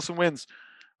 Russell Wilson wins.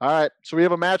 All right. So we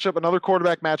have a matchup, another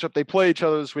quarterback matchup. They play each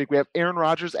other this week. We have Aaron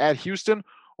Rodgers at Houston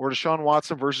or Deshaun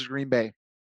Watson versus Green Bay.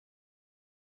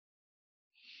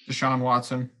 Deshaun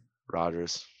Watson.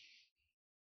 Rodgers.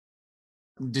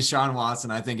 Deshaun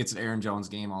Watson. I think it's an Aaron Jones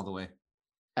game all the way.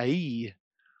 Aye.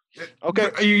 Okay.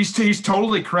 He's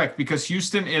totally correct because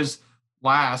Houston is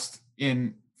last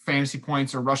in fantasy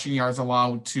points or rushing yards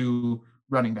allowed to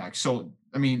running back. So,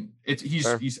 I mean, he's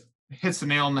hits the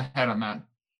nail on the head on that.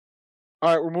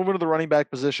 All right, we're moving to the running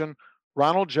back position.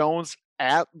 Ronald Jones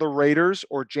at the Raiders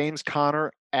or James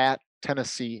Conner at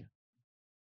Tennessee.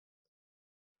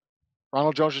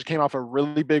 Ronald Jones just came off a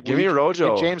really big week. Give me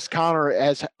Rojo. And James Conner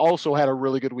has also had a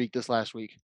really good week this last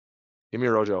week. Give me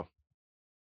Rojo.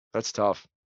 That's tough.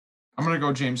 I'm going to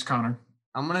go James Conner.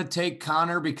 I'm going to take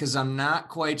Conner because I'm not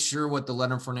quite sure what the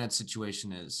Leonard Fournette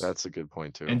situation is. That's a good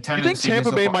point, too. You think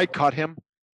Tampa Bay might cut him?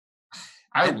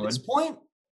 At this point,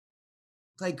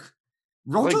 like,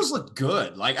 Rojo's looked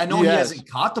good. Like, I know he hasn't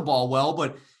caught the ball well,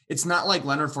 but it's not like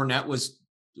Leonard Fournette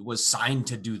was signed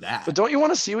to do that. But don't you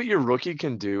want to see what your rookie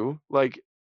can do? Like,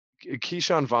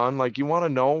 Keyshawn Vaughn, like, you want to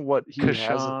know what he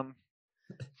has.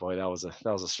 Boy, that was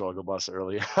a struggle bus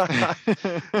early.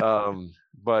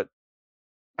 But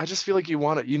I just feel like you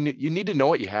need to know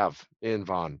what you have in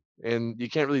Vaughn, and you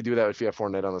can't really do that if you have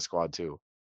Fournette on the squad too.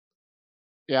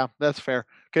 Yeah, that's fair.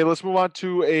 Okay, let's move on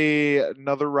to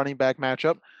another running back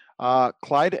matchup.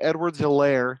 Clyde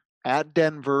Edwards-Helaire at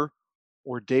Denver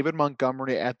or David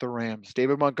Montgomery at the Rams.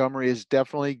 David Montgomery is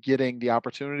definitely getting the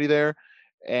opportunity there,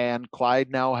 and Clyde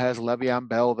now has Le'Veon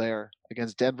Bell there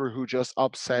against Denver, who just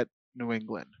upset New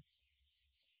England.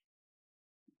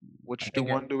 Which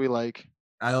one do we like?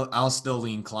 I'll still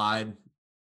lean Clyde.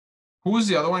 Who was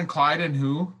the other one? Clyde and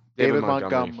who? David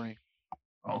Montgomery.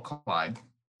 Oh, Clyde.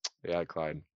 Yeah,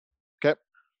 Clyde. Okay.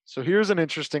 So here's an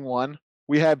interesting one.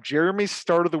 We have Jeremy's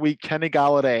start of the week, Kenny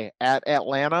Golladay at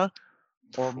Atlanta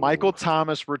or Michael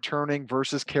Thomas returning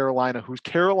versus Carolina, whose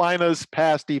Carolina's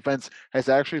pass defense has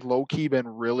actually low-key been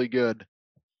really good.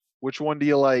 Which one do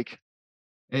you like?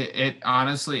 It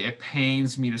honestly, it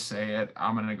pains me to say it.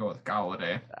 I'm going to go with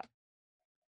Golladay.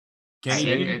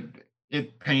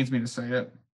 It pains me to say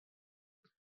it.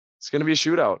 It's going to be a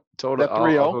shootout. Total.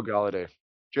 I'll go Golladay.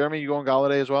 Jeremy, you going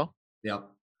Golladay as well? Yep.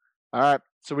 All right.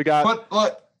 So we got.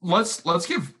 But let's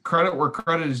give credit where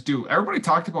credit is due. Everybody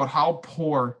talked about how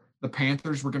poor the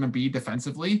Panthers were going to be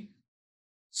defensively.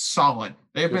 Solid.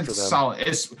 They've been solid.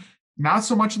 Not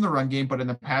so much in the run game, but in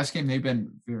the pass game, they've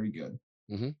been very good.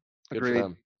 Good for Agreed.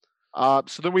 them.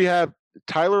 So then we have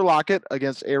Tyler Lockett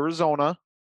against Arizona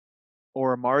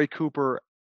or Amari Cooper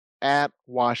at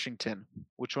Washington.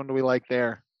 Which one do we like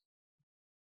there?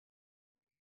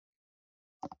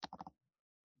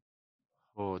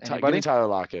 Oh, give Anybody? me Tyler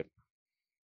Lockett.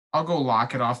 I'll go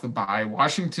Lockett off the bye.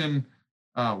 Washington's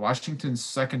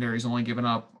secondary is only given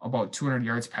up about 200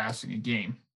 yards passing a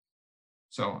game.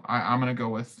 So I'm going to go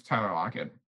with Tyler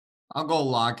Lockett. I'll go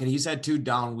Lockett. He's had 2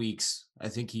 down weeks. I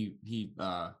think he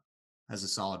has a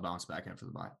solid bounce back after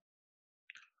the bye.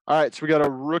 All right, so we got a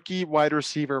rookie wide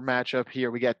receiver matchup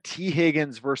here. We got T.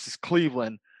 Higgins versus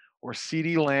Cleveland or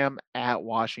CeeDee Lamb at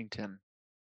Washington.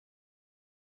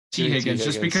 T. Higgins,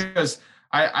 just because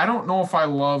I don't know if I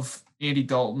love Andy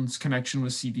Dalton's connection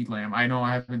with CeeDee Lamb. I know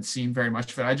I haven't seen very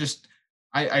much of it.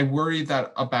 I worry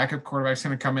that a backup quarterback's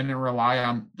going to come in and rely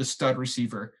on the stud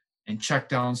receiver and check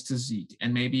downs to Zeke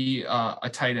and maybe a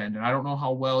tight end. And I don't know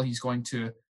how well he's going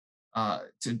to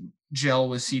gel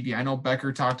with CD. I know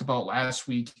Becker talked about last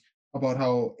week about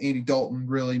how Andy Dalton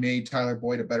really made Tyler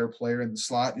Boyd a better player in the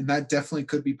slot, and that definitely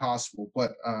could be possible,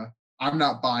 but I'm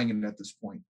not buying it at this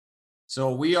point.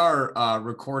 So we are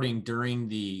recording during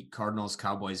the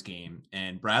Cardinals-Cowboys game,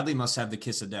 and Bradley must have the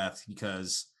kiss of death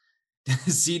because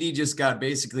CD just got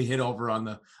basically hit over on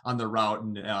the route,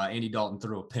 and Andy Dalton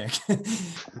threw a pick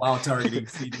while targeting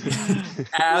CD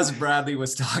as Bradley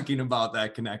was talking about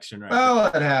that connection. Right. Well,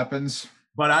 it happens.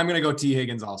 But I'm going to go T.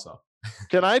 Higgins also.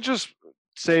 Can I just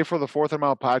say for the Fourth and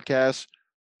Mile podcast,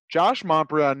 Josh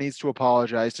Montbrion needs to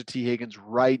apologize to T. Higgins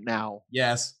right now.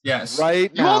 Yes.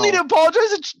 Right You now. all need to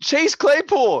apologize to Chase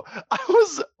Claypool. I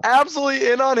was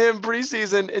absolutely in on him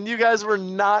preseason, and you guys were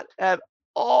not at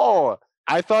all.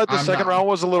 I thought the I'm second not. round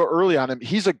was a little early on him.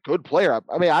 He's a good player.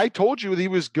 I mean, I told you he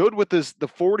was good with the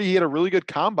 40. He had a really good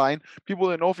combine. People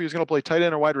didn't know if he was going to play tight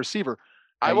end or wide receiver.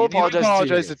 I Now, will you need to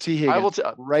apologize to T. Higgins I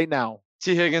will right now.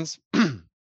 T. Higgins.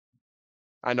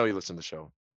 I know you listen to the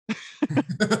show.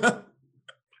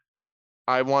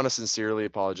 I want to sincerely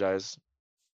apologize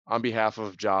on behalf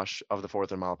of Josh of the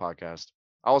Fourth and Mile podcast.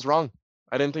 I was wrong.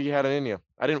 I didn't think you had it in you.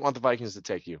 I didn't want the Vikings to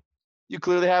take you. You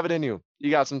clearly have it in you. You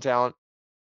got some talent.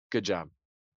 Good job.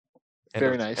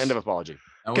 Very nice. End of apology.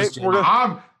 Okay, we're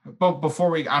gonna, But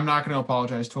before I'm not going to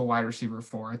apologize to a wide receiver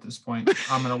 4 at this point.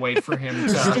 I'm going to wait for him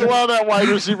still to. on that wide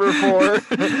receiver 4.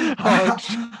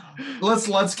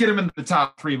 Let's get him in the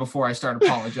top 3 before I start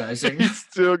apologizing.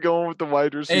 Still going with the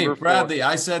wide receiver. Hey, Bradley,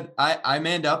 I said I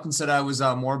manned up and said I was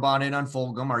more bought in on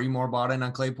Fulgham. Are you more bought in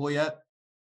on Claypool yet?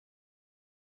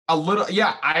 A little,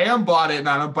 yeah, I am bought in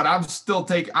on him, but I'm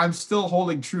still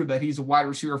holding true that he's a wide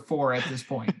receiver 4 at this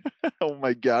point. Oh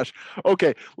my gosh.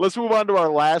 Okay, let's move on to our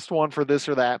last one for this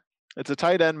or that. It's a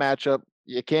tight end matchup.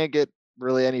 You can't get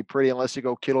really any pretty unless you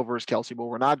go Kittle versus Kelsey, but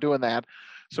we're not doing that.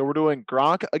 So we're doing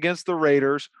Gronk against the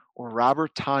Raiders or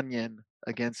Robert Tonyan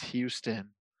against Houston.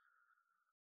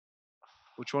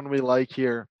 Which one do we like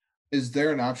here? Is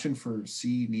there an option for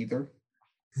C neither?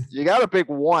 You got to pick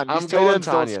one. I'm These tight going ends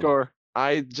don't Tonyan. score.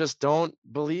 I just don't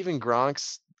believe in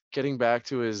Gronk's getting back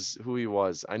to who he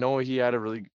was. I know he had a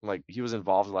really he was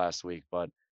involved last week, but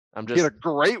I'm He just had a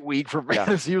great week for Yeah.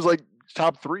 fantasy. He was like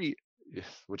top 3.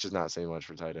 which is not saying much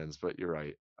for tight ends, but you're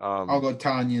right. I'll go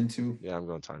Tanyan too. Yeah, I'm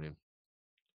going Tonyan.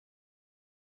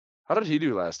 How did he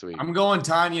do last week? I'm going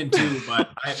Tanyan too, but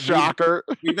Shocker.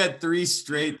 we've had 3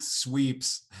 straight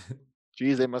sweeps.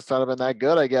 Geez, they must not have been that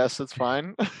good, I guess. That's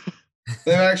fine.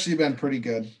 They've actually been pretty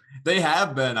good. They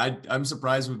have been. I'm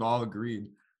surprised we've all agreed.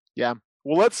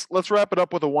 Well, let's wrap it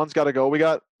up with the one's got to go. We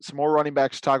got some more running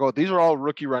backs to talk about. These are all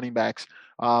rookie running backs.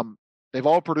 They've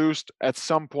all produced at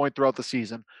some point throughout the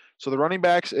season. So the running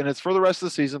backs, and it's for the rest of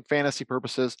the season, fantasy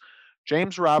purposes.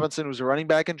 James Robinson, who's a running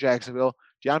back in Jacksonville.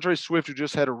 DeAndre Swift, who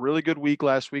just had a really good week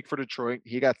last week for Detroit.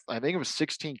 He got, I think it was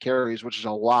 16 carries, which is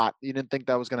a lot. You didn't think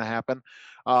that was going to happen.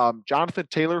 Jonathan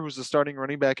Taylor, who's the starting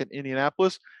running back in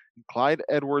Indianapolis. And Clyde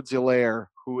Edwards-Helaire,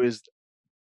 who is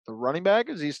the running back.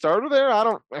 Is he starter there?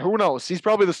 Who knows? He's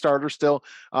probably the starter still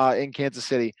in Kansas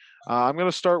City. I'm going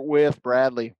to start with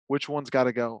Bradley. Which one's got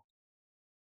to go?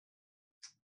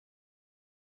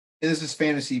 This is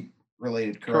fantasy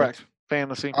related, correct?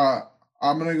 Fantasy.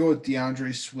 I'm going to go with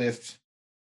DeAndre Swift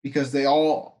because they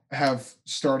all have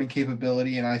starting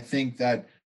capability, and I think that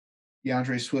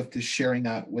DeAndre Swift is sharing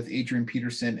that with Adrian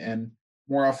Peterson, and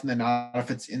more often than not, if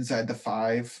it's inside the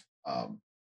 5,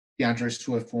 DeAndre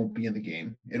Swift won't be in the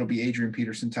game. It'll be Adrian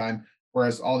Peterson time,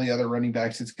 whereas all the other running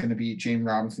backs, it's going to be James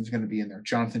Robinson's going to be in there.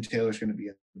 Jonathan Taylor's going to be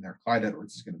in there. Clyde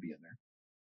Edwards is going to be in there.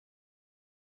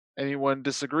 Anyone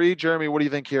disagree? Jeremy, what do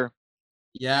you think here?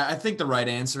 Yeah, I think the right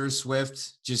answer is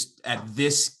Swift. Just at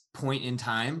this point in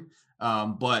time.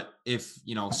 But if,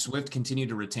 Swift continued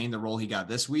to retain the role he got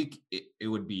this week,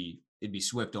 it'd be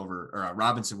Swift or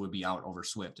Robinson would be out over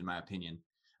Swift, in my opinion.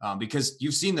 Because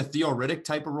you've seen the Theo Riddick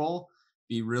type of role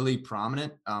be really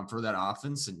prominent for that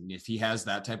offense. And if he has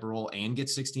that type of role and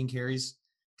gets 16 carries,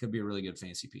 could be a really good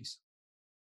fantasy piece.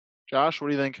 Josh, what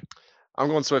do you think? I'm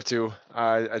going Swift too.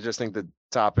 I just think the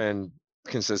top end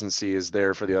consistency is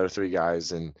there for the other three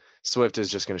guys, and Swift is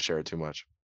just going to share it too much.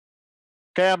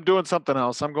 Okay, I'm doing something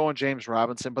else. I'm going James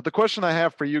Robinson. But the question I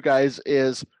have for you guys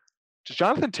is, does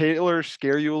Jonathan Taylor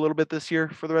scare you a little bit this year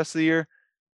for the rest of the year?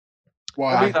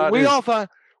 Why? I mean, we all thought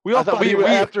we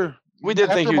did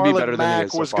think he'd be better than he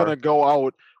is so was far. going to go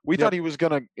out. We thought he was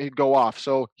going to go off.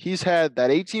 So he's had that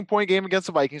 18-point game against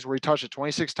the Vikings where he touched it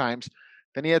 26 times.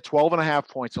 Then he had 12.5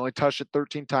 points, only touched it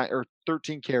 13 times or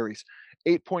 13 carries.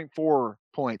 8.4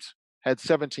 points, had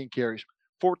 17 carries.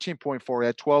 14.4, he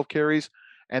had 12 carries.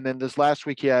 And then this last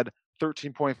week he had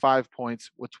 13.5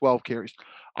 points with 12 carries.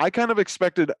 I kind of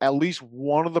expected at least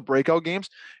one of the breakout games.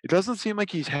 It doesn't seem like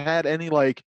he's had any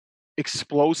like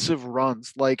explosive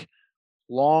runs, like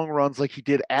long runs like he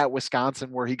did at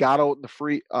Wisconsin, where he got out in the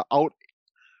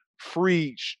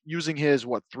free using his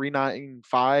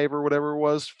 3.95 or whatever it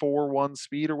was, 4.1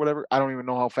 speed or whatever. I don't even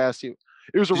know how fast it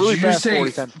was a really fast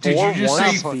 40-10. Did you just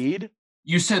say speed?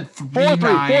 You said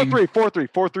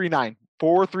 4.39.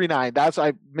 4.39. That's,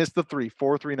 I missed the 3.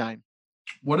 4.39.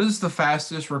 What is the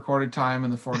fastest recorded time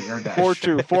in the 40-yard dash?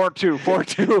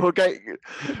 4.2. Okay,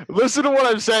 listen to what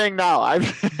I'm saying now.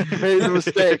 I've made a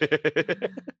mistake.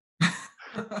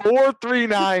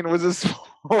 4.39 was his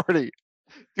 40.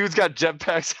 Dude's got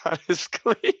jetpacks on his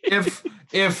cleat.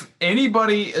 If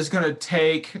anybody is going to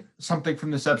take something from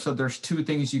this episode, there's two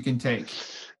things you can take.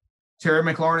 Terry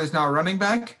McLaurin is now running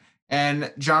back,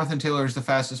 and Jonathan Taylor is the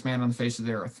fastest man on the face of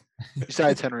the earth.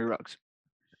 Besides Henry Ruggs.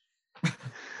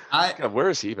 God, where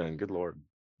has he been? Good Lord.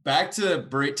 Back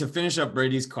to finish up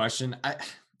Brady's question. I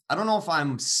don't know if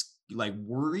I'm like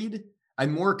worried.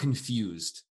 I'm more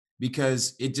confused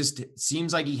because it just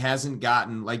seems like he hasn't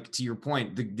gotten, like, to your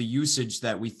point, the usage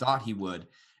that we thought he would,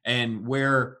 and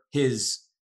where his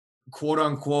quote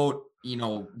unquote,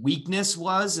 weakness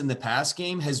was in the pass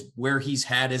game where he's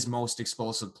had his most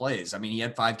explosive plays. I mean, he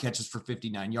had 5 catches for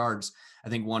 59 yards. I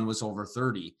think one was over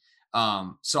 30.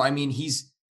 So, I mean,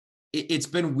 it's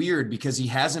been weird because he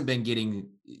hasn't been getting,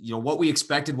 what we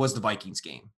expected was the Vikings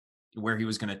game where he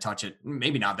was going to touch it,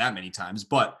 maybe not that many times,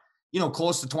 but,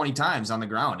 close to 20 times on the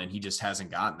ground, and he just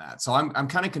hasn't gotten that. So I'm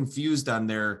kind of confused on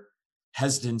their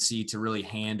hesitancy to really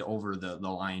hand over the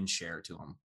lion's share to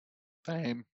him.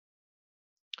 Same.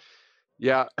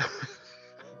 Yeah.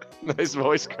 Nice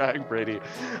voice crack, Brady.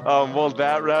 Well,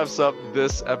 that wraps up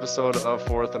this episode of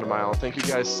 4th and a Mile. Thank you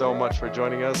guys so much for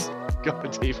joining us. Go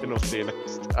deep, and we'll see you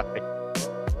next time.